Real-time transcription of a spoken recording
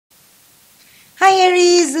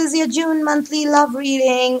Aries, this is your June monthly love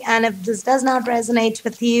reading, and if this does not resonate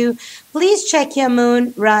with you, please check your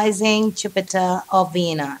moon, rising, Jupiter, or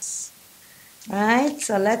Venus. Right,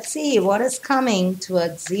 so let's see what is coming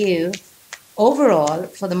towards you overall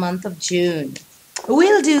for the month of June.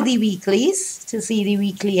 We'll do the weeklies to see the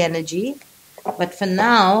weekly energy, but for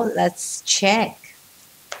now, let's check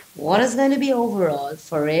what is going to be overall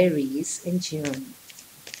for Aries in June.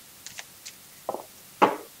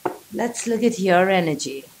 Let's look at your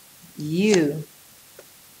energy. You.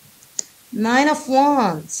 Nine of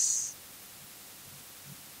Wands.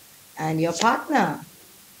 And your partner.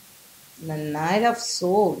 The Knight of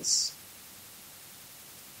Swords.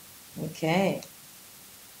 Okay.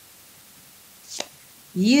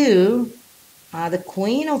 You are the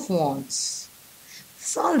Queen of Wands.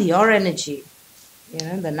 It's all your energy. You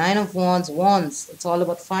know, the Nine of Wands. It's all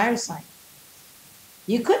about fire sign.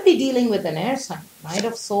 You could be dealing with an air sign. Knight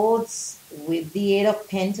of Swords with the Eight of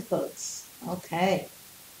Pentacles. Okay.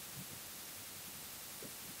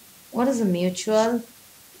 What is a mutual?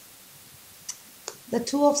 The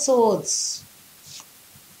Two of Swords.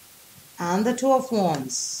 And the Two of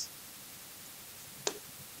Wands.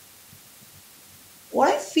 What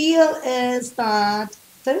I feel is that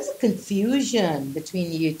there is a confusion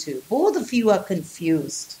between you two. Both of you are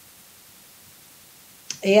confused.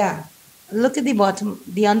 Yeah. Look at the bottom,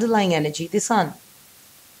 the underlying energy, the sun.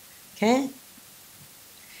 Okay?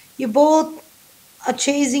 You both are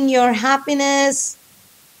chasing your happiness,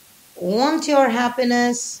 want your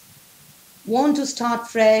happiness, want to start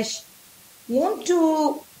fresh, want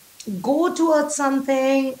to go towards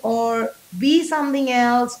something or be something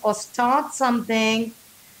else or start something.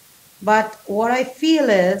 But what I feel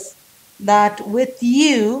is that with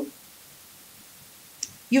you,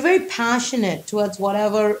 you're very passionate towards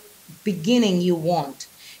whatever beginning you want.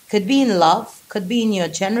 Could be in love, could be in your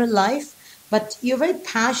general life, but you're very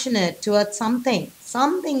passionate towards something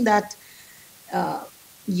that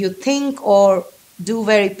you think or do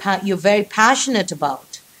you're very passionate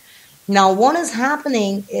about. Now, what is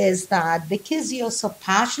happening is that because you're so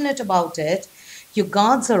passionate about it, your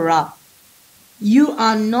guards are up. You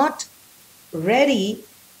are not ready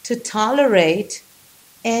to tolerate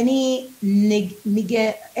any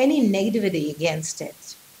negativity against it.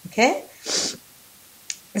 Okay?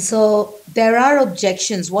 So there are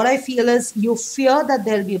objections. What I feel is you fear that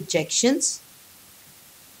there'll be objections,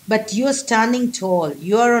 but you're standing tall.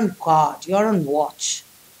 You're on guard. You're on watch.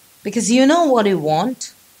 Because you know what you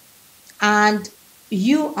want. And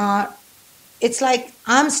it's like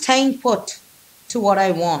I'm staying put to what I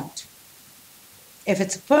want. If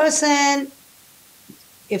it's a person,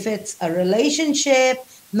 if it's a relationship,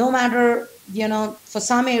 no matter, for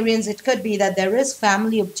some Arians, it could be that there is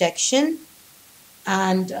family objection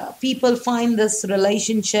and people find this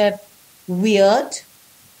relationship weird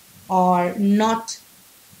or not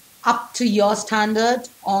up to your standard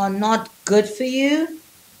or not good for you.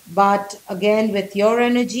 But again, with your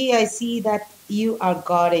energy, I see that you are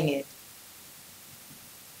guarding it.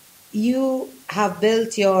 You have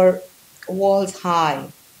built your walls high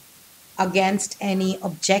against any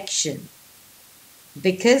objection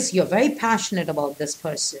because you're very passionate about this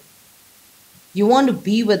person. You want to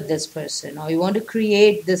be with this person or you want to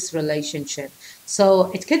create this relationship. So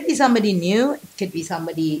it could be somebody new, it could be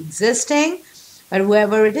somebody existing, but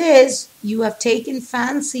whoever it is, you have taken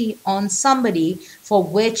fancy on somebody for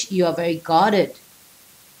which you are very guarded.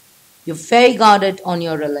 You're very guarded on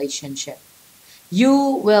your relationship.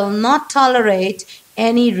 You will not tolerate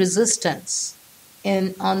any resistance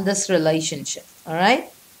on this relationship. All right?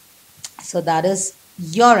 So that is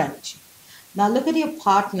your energy. Now look at your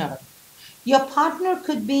partner. Your partner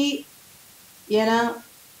could be,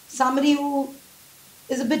 somebody who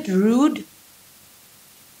is a bit rude,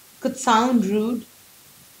 could sound rude,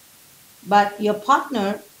 but your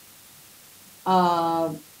partner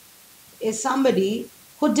is somebody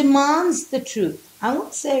who demands the truth. I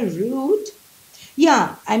won't say rude.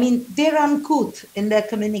 Yeah, I mean, they're uncouth in their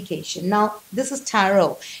communication. Now, this is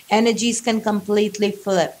tarot. Energies can completely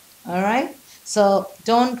flip, all right? So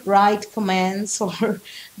don't write comments or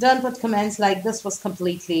don't put comments like this was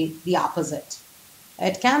completely the opposite.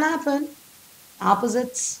 It can happen.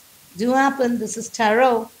 Opposites do happen. This is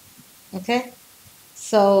tarot, okay?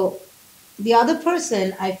 So the other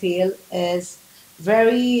person, I feel, is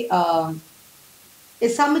very,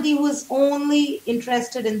 is somebody who is only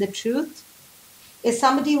interested in the truth, is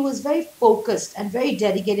somebody who is very focused and very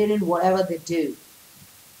dedicated in whatever they do.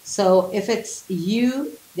 So if it's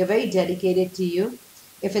you, they're very dedicated to you.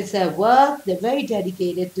 If it's their work, they're very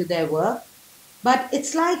dedicated to their work. But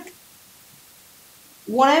it's like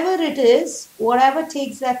whatever it is, whatever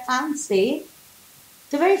takes their fancy,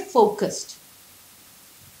 They're very focused.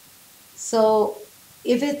 So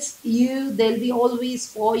if it's you, they'll be always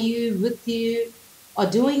for you, with you, or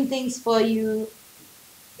doing things for you.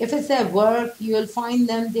 If it's their work, you'll find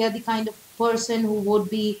them, they're the kind of person who would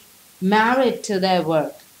be married to their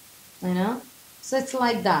work, you know. So it's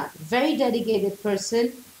like that. Very dedicated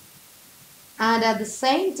person. And at the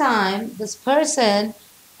same time, this person,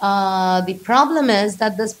 the problem is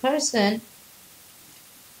that this person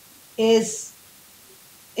is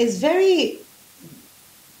very,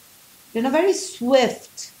 very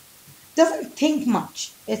swift, doesn't think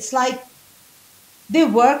much. It's like they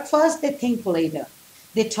work first, they think later.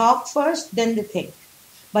 They talk first, then they think.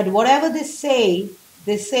 But whatever they say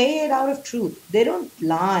it out of truth. They don't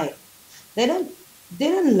lie. They don't they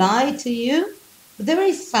don't lie to you, but they're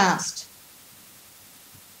very fast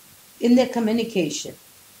in their communication.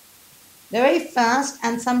 They're very fast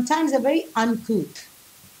and sometimes they're very uncouth.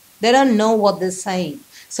 They don't know what they're saying.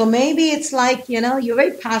 So maybe it's like, you're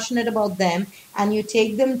very passionate about them and you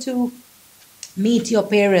take them to meet your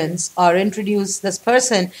parents or introduce this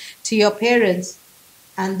person to your parents,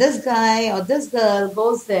 and this guy or this girl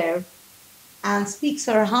goes there and speaks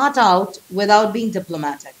her heart out without being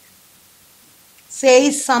diplomatic.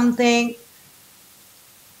 Says something,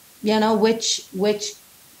 which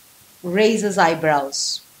raises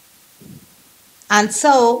eyebrows. And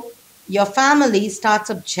so your family starts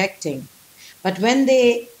objecting. But when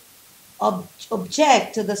they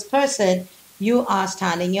object to this person, you are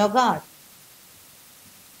standing your guard.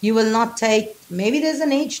 You will not take, maybe there's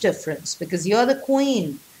an age difference because you're the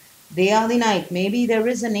queen, they are the knight. Maybe there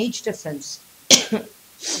is an age difference.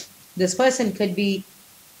 This person could be,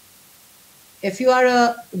 if you are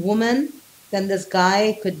a woman, then this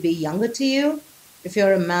guy could be younger to you. If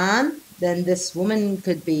you're a man, then this woman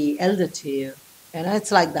could be elder to you.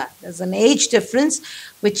 It's like that. There's an age difference,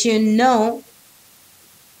 which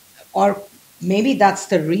or maybe that's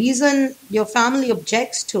the reason your family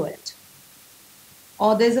objects to it.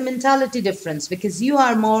 Or there's a mentality difference because you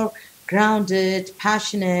are more grounded,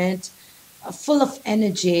 passionate, full of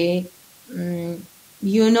energy.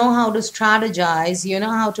 You know how to strategize, you know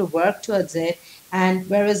how to work towards it. And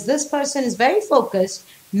whereas this person is very focused,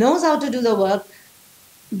 knows how to do the work,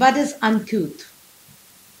 but is uncouth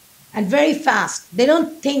and very fast. They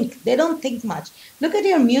don't think much. Look at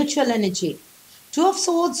your mutual energy. Two of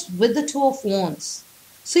Swords with the Two of Wands.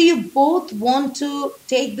 So you both want to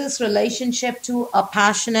take this relationship to a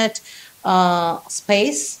passionate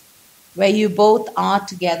space where you both are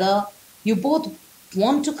together. You both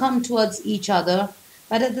want to come towards each other,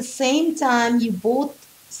 but at the same time, you both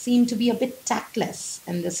seem to be a bit tactless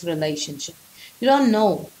in this relationship. You don't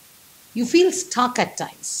know. You feel stuck at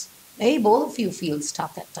times. Hey, both of you feel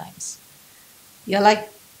stuck at times. You're like,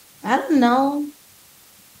 I don't know.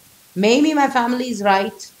 Maybe my family is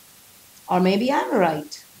right. Or maybe I'm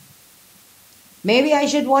right. Maybe I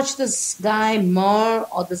should watch this guy more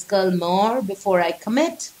or this girl more before I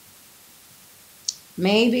commit.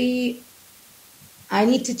 Maybe I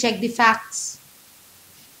need to check the facts.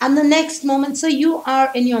 And the next moment, so you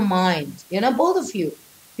are in your mind. Both of you.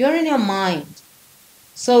 You're in your mind.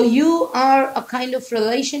 So you are a kind of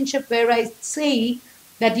relationship where I see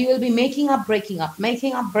that you will be making up, breaking up,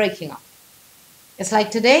 making up, breaking up. It's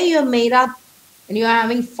like today you're made up and you're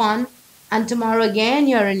having fun. And tomorrow again,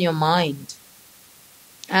 you're in your mind.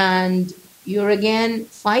 And you're again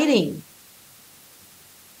fighting.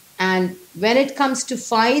 And when it comes to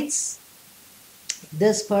fights,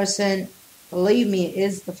 this person, believe me,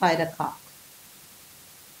 is the fighter cock.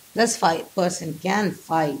 This person can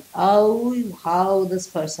fight. Oh, how this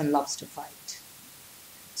person loves to fight.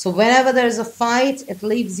 So whenever there's a fight, it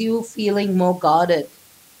leaves you feeling more guarded.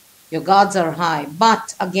 Your guards are high.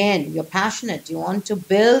 But again, you're passionate. You want to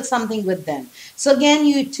build something with them. So again,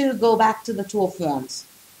 you two go back to the Two of Wands.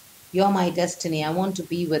 You're my destiny. I want to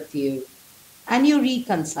be with you. And you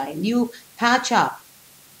reconcile. You patch up.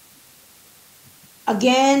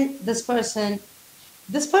 Again, this person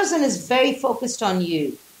is very focused on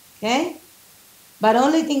you. Okay? But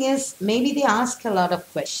only thing is, maybe they ask a lot of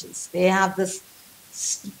questions. They have this,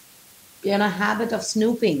 habit of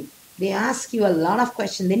snooping. They ask you a lot of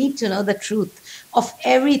questions. They need to know the truth of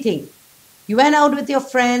everything. You went out with your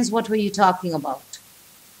friends. What were you talking about?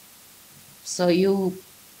 So you'll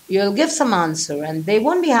give some answer and they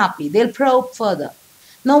won't be happy. They'll probe further.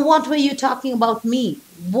 Now, what were you talking about me?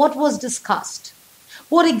 What was discussed?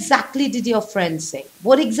 What exactly did your friend say?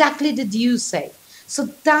 What exactly did you say? So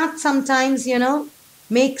that sometimes,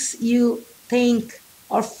 makes you think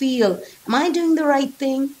or feel, am I doing the right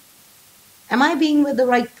thing? Am I being with the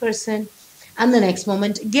right person? And the next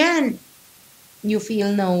moment, again, you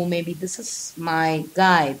feel, no, maybe this is my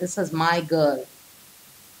guy, this is my girl,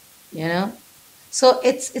 you know. So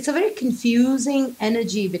it's a very confusing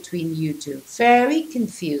energy between you two. Very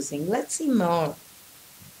confusing. Let's see more.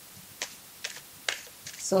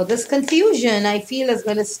 So this confusion, I feel, is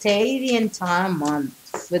going to stay the entire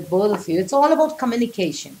month with both of you. It's all about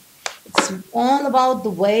communication. It's all about the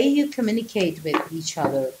way you communicate with each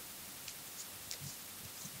other.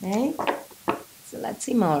 Okay? So let's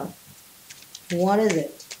see more. What is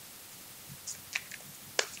it?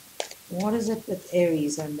 What is it with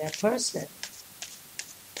Aries and their person?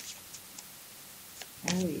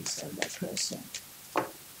 Aries and their person.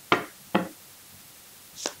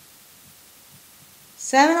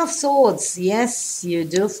 Seven of Swords. Yes, you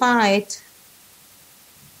do fight.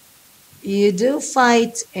 You do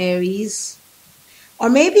fight, Aries. Or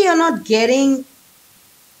maybe you're not getting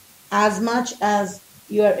as much as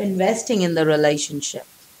you're investing in the relationship.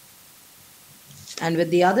 And with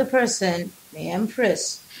the other person, the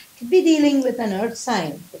Empress, could be dealing with an earth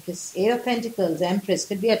sign, because Eight of Pentacles, Empress,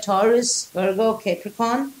 could be a Taurus, Virgo,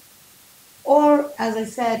 Capricorn, or, as I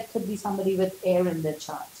said, could be somebody with air in their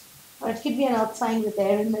chart. Or it could be an earth sign with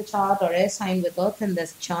air in the chart, or air sign with earth in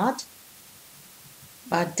this chart.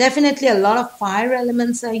 But definitely a lot of fire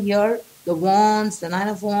elements are here. The Wands, the Nine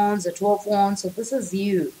of Wands, the Two of Wands. So this is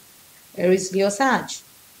you, Aries, Leo, Sag.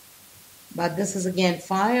 But this is again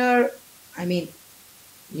fire. I mean,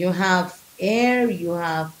 you have air, you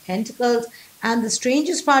have pentacles. And the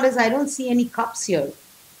strangest part is I don't see any cups here.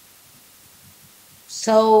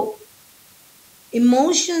 So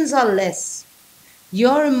emotions are less.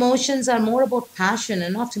 Your emotions are more about passion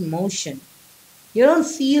and not emotion. You don't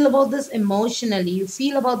feel about this emotionally. You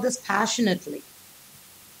feel about this passionately.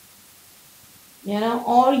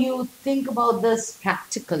 Or you think about this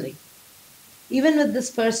practically. Even with this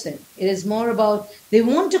person, it is more about they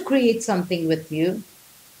want to create something with you.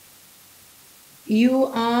 You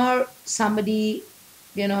are somebody,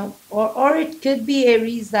 or it could be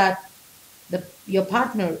Aries that your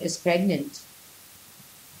partner is pregnant.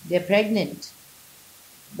 They're pregnant.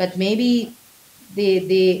 But maybe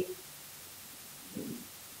they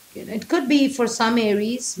it could be for some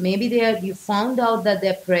Aries, maybe you found out that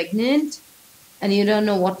they're pregnant and you don't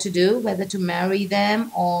know what to do, whether to marry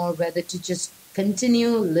them or whether to just continue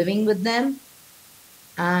living with them.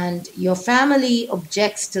 And your family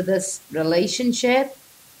objects to this relationship,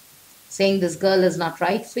 saying this girl is not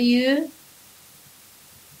right for you.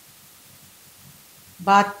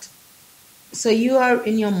 But so you are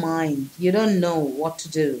in your mind, you don't know what to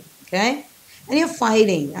do, okay? And you're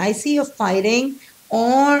fighting. I see you're fighting,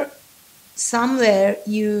 or somewhere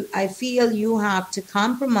I feel you have to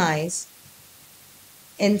compromise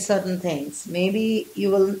in certain things. Maybe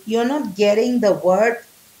you're not getting the word,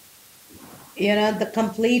 the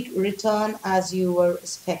complete return as you were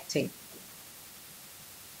expecting.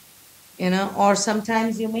 Or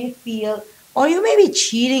sometimes you may feel, or you may be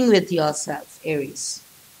cheating with yourself, Aries.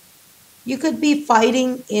 You could be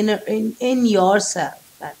fighting in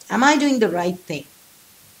yourself that, am I doing the right thing?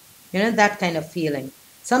 That kind of feeling.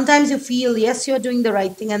 Sometimes you feel, yes, you're doing the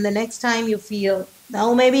right thing, and the next time you feel,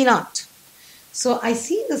 no, maybe not. So I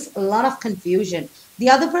see a lot of confusion. The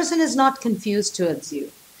other person is not confused towards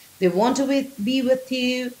you. They want to be with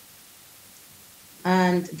you,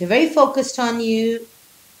 and they're very focused on you,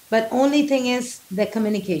 but only thing is their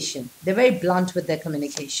communication. They're very blunt with their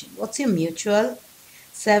communication. What's your mutual?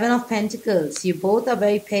 Seven of Pentacles. You both are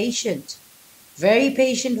very patient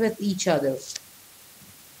with each other.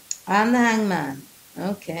 And the Hangman.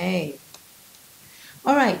 Okay.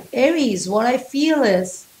 All right, Aries, what I feel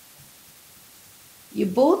is you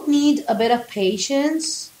both need a bit of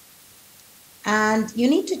patience, and you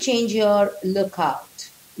need to change your lookout.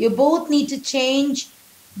 You both need to change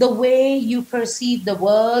the way you perceive the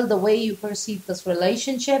world, the way you perceive this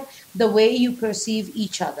relationship, the way you perceive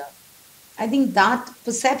each other. I think that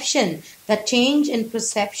perception, that change in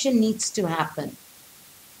perception needs to happen.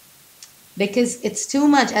 Because it's too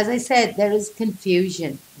much. As I said, there is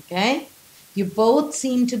confusion. Okay? You both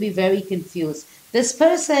seem to be very confused. This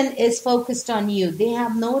person is focused on you. They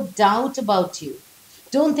have no doubt about you.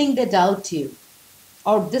 Don't think they doubt you.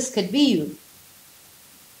 Or this could be you.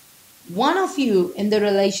 One of you in the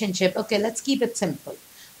relationship, okay, let's keep it simple.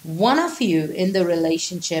 One of you in the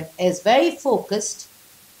relationship is very focused,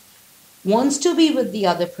 wants to be with the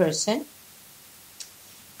other person,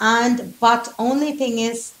 but only thing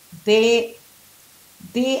is they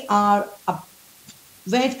are,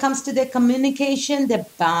 when it comes to their communication, they're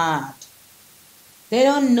bad. They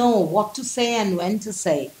don't know what to say and when to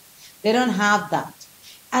say. They don't have that.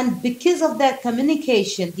 And because of their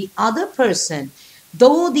communication, the other person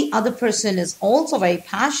Though the other person is also very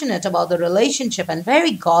passionate about the relationship and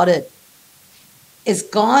very guarded, is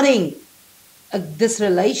guarding this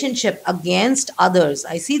relationship against others.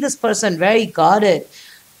 I see this person very guarded,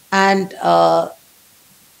 and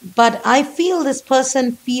but I feel this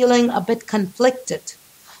person feeling a bit conflicted.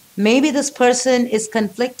 Maybe this person is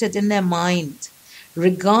conflicted in their mind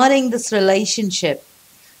regarding this relationship.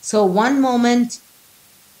 So one moment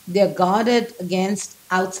they're guarded against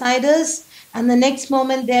outsiders, and the next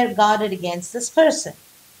moment they're guarded against this person.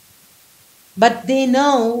 But they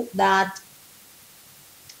know that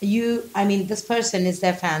this person is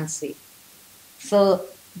their fancy. So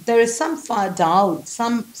there is some far doubt,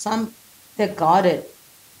 some they're guarded.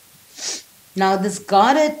 Now this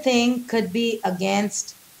guarded thing could be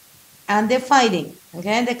against, and they're fighting.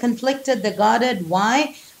 Okay, they're conflicted. They're guarded.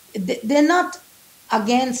 Why? They're not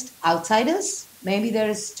against outsiders. Maybe there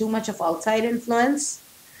is too much of outside influence,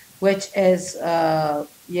 which is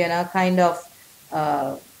kind of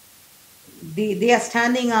they are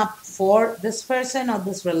standing up for this person or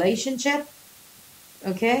this relationship.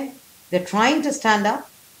 Okay, they're trying to stand up,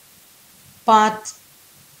 but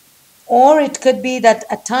or it could be that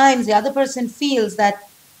at times the other person feels that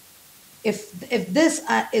if this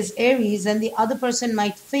is Aries, then the other person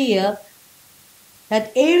might fear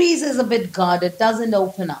that Aries is a bit guarded, doesn't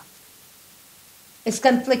open up, is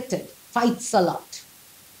conflicted, fights a lot.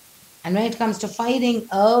 And when it comes to fighting,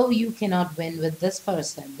 oh, you cannot win with this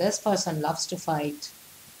person. This person loves to fight.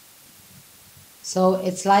 So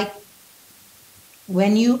it's like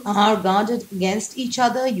when you are guarded against each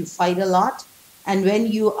other, you fight a lot. And when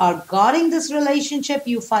you are guarding this relationship,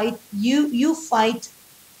 you fight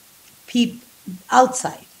people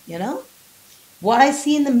outside, What I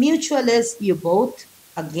see in the mutual is you both,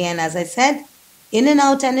 again, as I said, in and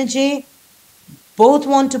out energy, both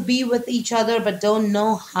want to be with each other but don't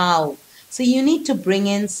know how. So you need to bring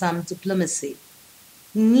in some diplomacy.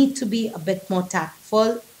 You need to be a bit more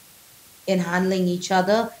tactful in handling each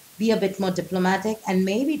other, be a bit more diplomatic, and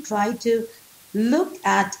maybe try to look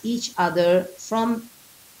at each other from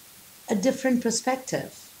a different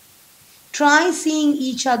perspective. Try seeing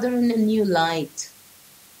each other in a new light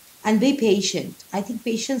and be patient. I think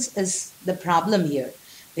patience is the problem here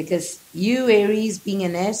because you, Aries, being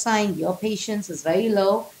an air sign, your patience is very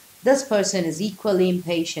low. This person is equally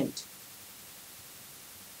impatient.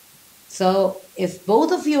 So if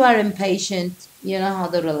both of you are impatient, you know how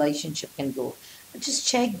the relationship can go. Just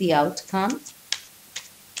check the outcome.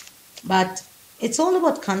 But it's all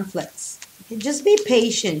about conflicts. Okay? Just be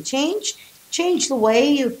patient. Change the way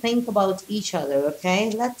you think about each other,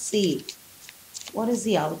 okay? Let's see. What is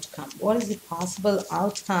the outcome? What is the possible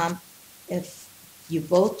outcome if you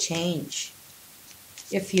both change?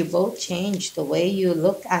 If you both change the way you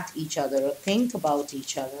look at each other or think about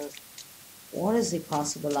each other, what is the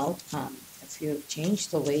possible outcome if you change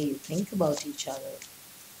the way you think about each other?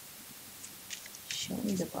 Show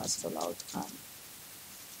me the possible outcome.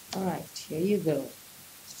 All right, here you go.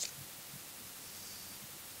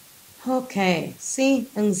 Okay, see,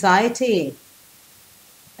 anxiety.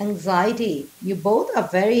 Anxiety. You both are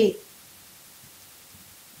very,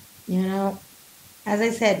 as I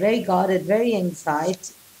said, very guarded, very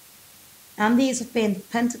anxiety. And the Ace of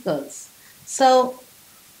Pentacles. So,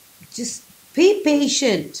 just be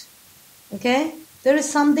patient, okay? There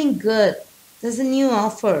is something good. There's a new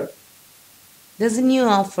offer. There's a new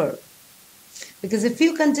offer. Because if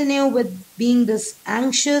you continue with being this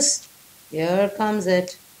anxious, here comes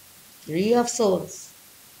it. Three of Swords.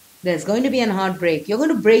 There's going to be a heartbreak. You're going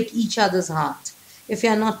to break each other's heart if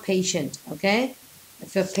you're not patient, okay?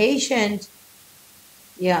 If you're patient,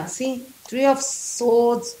 yeah, see? Three of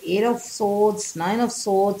Swords, Eight of Swords, Nine of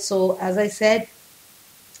Swords. So, as I said,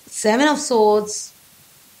 Seven of Swords,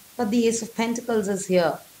 but the Ace of Pentacles is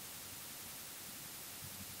here.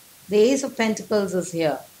 The Ace of Pentacles is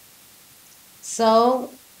here.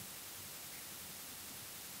 So,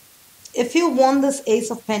 if you want this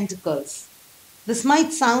Ace of Pentacles, this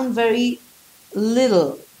might sound very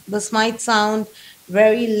little. This might sound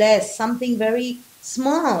very less, something very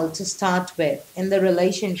small to start with in the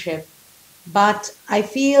relationship. But I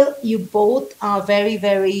feel you both are very,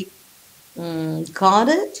 very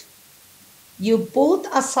guarded. You both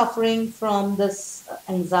are suffering from this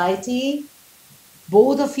anxiety.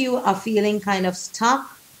 Both of you are feeling kind of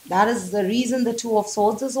stuck. That is the reason the Two of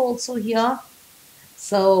Swords is also here.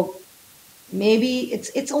 So maybe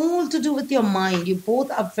it's all to do with your mind. You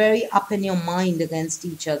both are very up in your mind against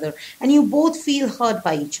each other. And you both feel hurt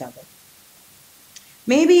by each other.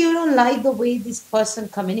 Maybe you don't like the way this person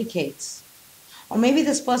communicates. Or maybe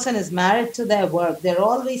this person is married to their work. They're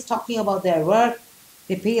always talking about their work.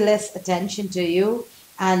 They pay less attention to you.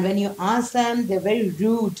 And when you ask them, they're very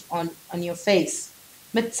rude on your face.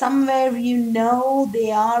 But somewhere you know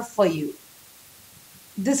they are for you.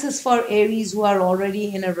 This is for Aries who are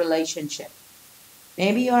already in a relationship.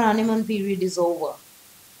 Maybe your honeymoon period is over.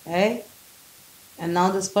 Okay? And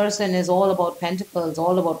now this person is all about pentacles,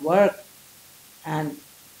 all about work, and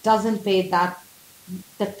doesn't pay that,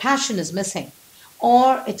 the passion is missing.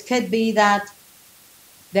 Or it could be that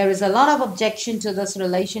there is a lot of objection to this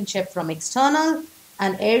relationship from external,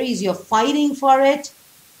 and Aries, you're fighting for it,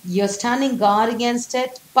 you're standing guard against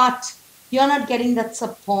it, but you're not getting that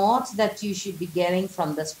support that you should be getting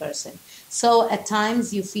from this person. So at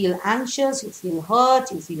times you feel anxious, you feel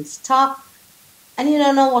hurt, you feel stuck, and you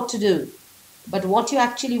don't know what to do. But what you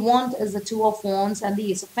actually want is the Two of Wands and the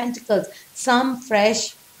Ace of Pentacles. Some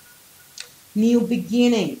fresh, new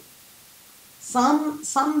beginning.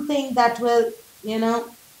 Something that will,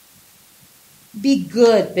 be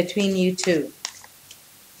good between you two.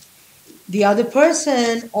 The other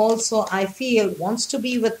person also, I feel, wants to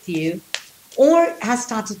be with you or has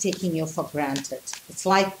started taking you for granted. It's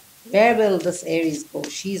like, where will this Aries go?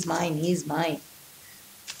 She's mine, he's mine.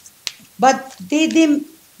 But they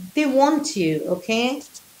want you, okay?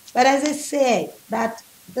 But as I say, that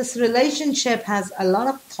this relationship has a lot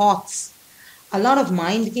of thoughts, a lot of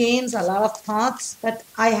mind games, a lot of thoughts, but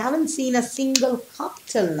I haven't seen a single cup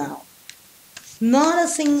till now. Not a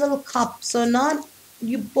single cup. So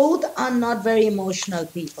you both are not very emotional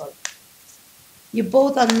people. You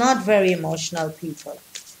both are not very emotional people.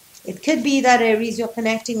 It could be that Aries, you're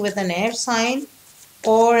connecting with an air sign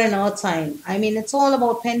or an earth sign. I mean, it's all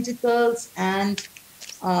about pentacles and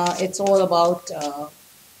it's all about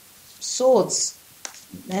swords,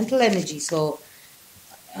 mental energy. So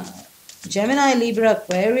Gemini, Libra,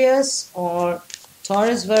 Aquarius, or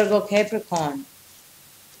Taurus, Virgo, Capricorn,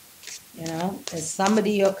 is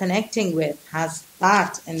somebody you're connecting with, has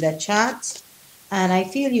that in their chats. And I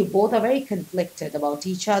feel you both are very conflicted about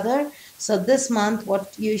each other. So this month,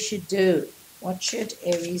 what you should do, what should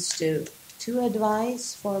Aries do? To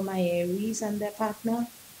advise for my Aries and their partner.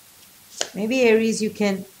 Maybe Aries, you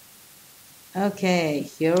can. Okay,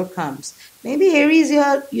 here comes. Maybe Aries,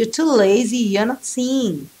 you're too lazy. You're not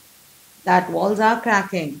seeing that walls are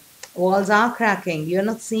cracking. Walls are cracking. You're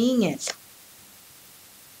not seeing it.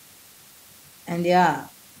 And yeah,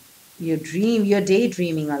 you're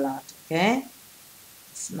daydreaming a lot. Okay,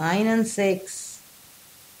 it's 9 and 6.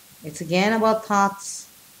 It's again about thoughts.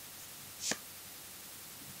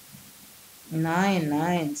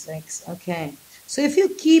 9, 6. Okay. So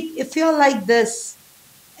if you're like this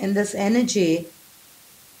in this energy,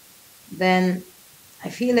 then I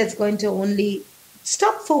feel it's going to only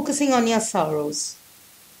stop focusing on your sorrows.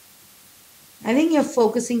 I think you're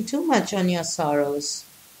focusing too much on your sorrows.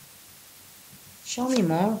 Show me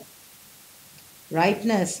more.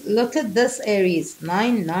 Rightness. Look at this, Aries.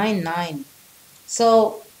 9.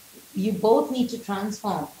 So you both need to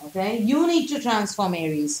transform. Okay. You need to transform,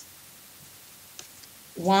 Aries.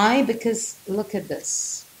 Why? Because look at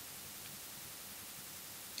this.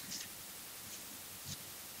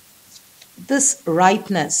 This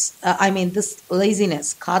rightness, this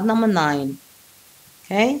laziness, card number 9.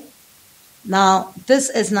 Okay. Now, this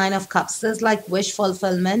is 9 of Cups. This is like wish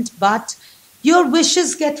fulfillment, but your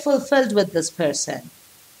wishes get fulfilled with this person.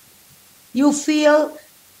 You feel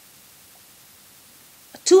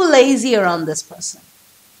too lazy around this person.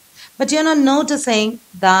 But you're not noticing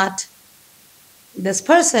that this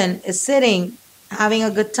person is sitting, having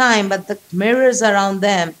a good time, but the mirrors around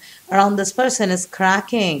this person is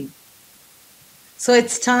cracking. So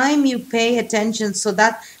it's time you pay attention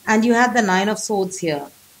and you have the 9 of Swords here.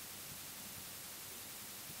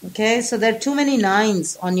 Okay, so there are too many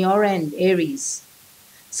 9s on your end, Aries.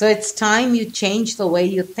 So it's time you change the way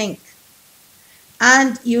you think.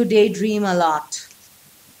 And you daydream a lot.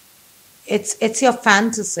 It's your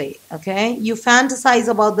fantasy, okay? You fantasize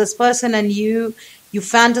about this person and you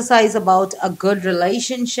fantasize about a good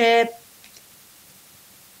relationship.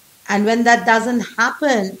 And when that doesn't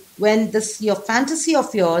happen, when your fantasy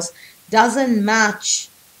of yours doesn't match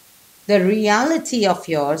the reality of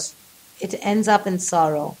yours, it ends up in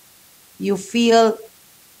sorrow. You feel,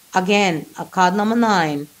 again, a card number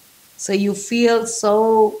 9. So you feel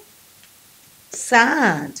so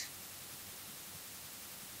sad.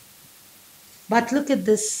 But look at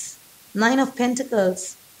this 9 of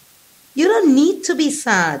Pentacles. You don't need to be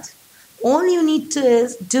sad. All you need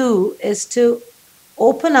to do is to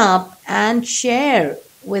open up and share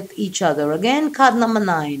with each other. Again, card number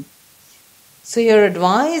 9. So your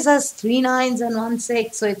advice has 3 9s and 1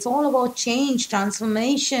 6. So it's all about change,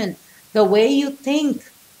 transformation, the way you think.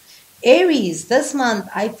 Aries, this month,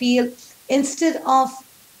 I feel instead of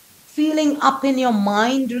feeling up in your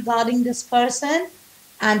mind regarding this person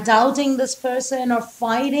and doubting this person or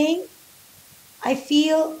fighting, I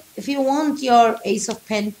feel if you want your Ace of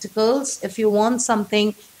Pentacles, if you want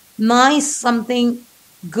something nice, something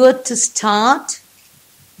good to start,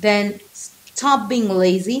 then stop being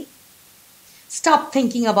lazy. Stop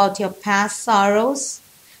thinking about your past sorrows.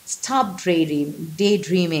 Stop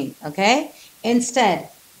daydreaming, okay? Instead,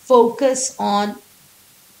 focus on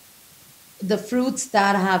the fruits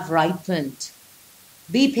that have ripened.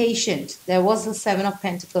 Be patient. There was the Seven of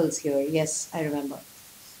Pentacles here. Yes, I remember.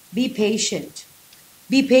 Be patient.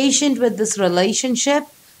 Be patient with this relationship.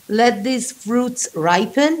 Let these fruits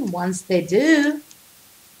ripen. Once they do,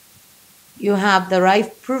 you have the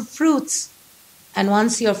ripe fruits. And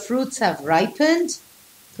once your fruits have ripened,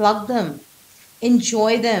 pluck them.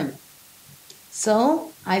 Enjoy them.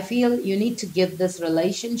 So I feel you need to give this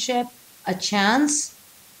relationship a chance.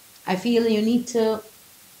 I feel you need to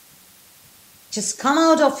just come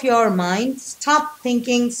out of your mind. Stop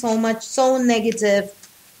thinking so much, so negative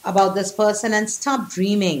about this person and stop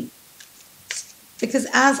dreaming. Because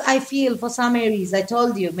as I feel for some Aries, I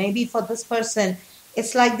told you, maybe for this person,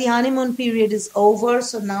 it's like the honeymoon period is over.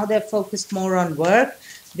 So now they're focused more on work.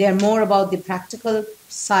 They're more about the practical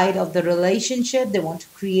side of the relationship. They want to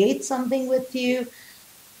create something with you.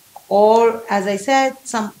 Or as I said,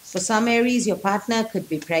 for some Aries, your partner could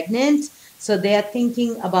be pregnant. So they are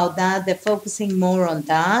thinking about that. They're focusing more on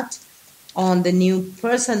that, on the new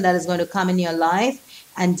person that is going to come in your life.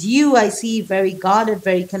 And you, I see, very guarded,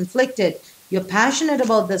 very conflicted. You're passionate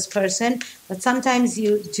about this person, but sometimes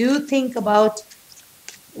you do think about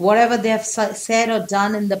whatever they have said or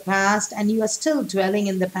done in the past, and you are still dwelling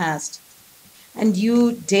in the past. And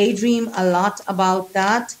you daydream a lot about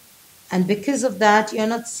that. And because of that, you're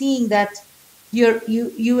not seeing that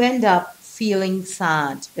you end up feeling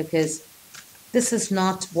sad because this is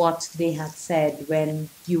not what they had said when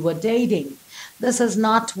you were dating. This is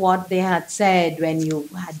not what they had said when you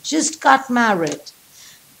had just got married.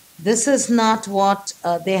 This is not what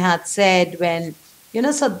they had said when,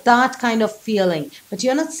 so that kind of feeling. But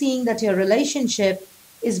you're not seeing that your relationship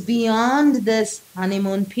is beyond this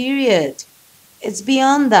honeymoon period. It's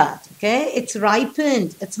beyond that, okay? It's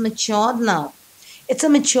ripened. It's matured now. It's a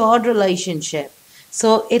matured relationship.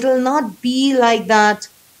 So it'll not be like that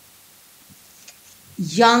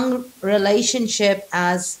young relationship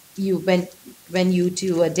as when you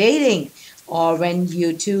two were dating or when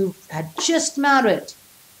you two had just married.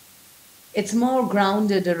 It's more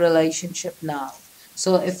grounded a relationship now.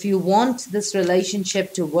 So if you want this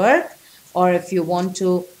relationship to work, or if you want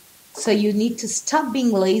to, so you need to stop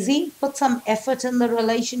being lazy, put some effort in the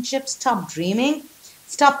relationship, stop dreaming,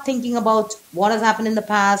 stop thinking about what has happened in the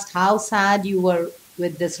past, how sad you were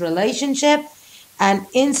with this relationship, and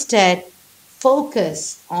instead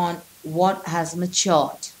focus on what has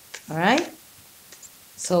matured. All right?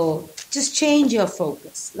 So just change your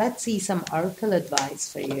focus. Let's see some oracle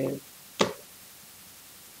advice for you.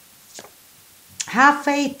 Have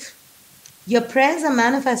faith. Your prayers are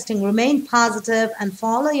manifesting. Remain positive and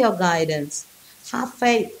follow your guidance. Have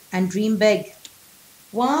faith and dream big.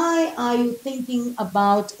 Why are you thinking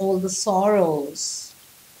about all the sorrows?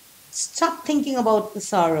 Stop thinking about the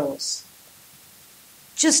sorrows.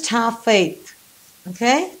 Just have faith.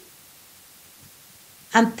 Okay?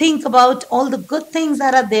 And think about all the good things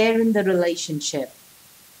that are there in the relationship.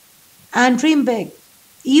 And dream big.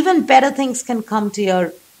 Even better things can come to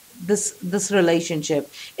your this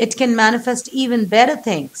relationship. It can manifest even better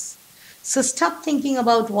things. So stop thinking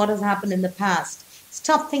about what has happened in the past.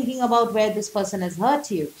 Stop thinking about where this person has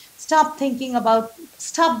hurt you. Stop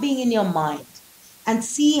being in your mind and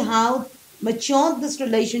see how matured this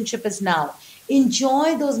relationship is now.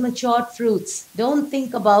 Enjoy those matured fruits. Don't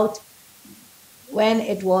think about when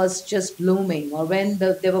it was just blooming or when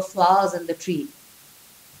there were flowers in the tree.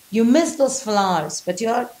 You miss those flowers, but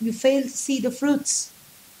you fail to see the fruits.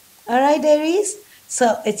 All right, Aries?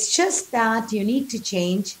 So it's just that you need to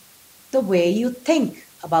change the way you think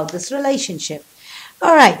about this relationship.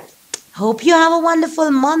 All right. Hope you have a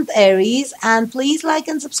wonderful month, Aries. And please like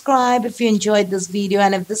and subscribe if you enjoyed this video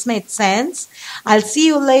and if this made sense. I'll see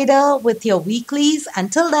you later with your weeklies.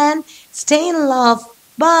 Until then, stay in love.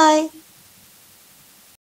 Bye.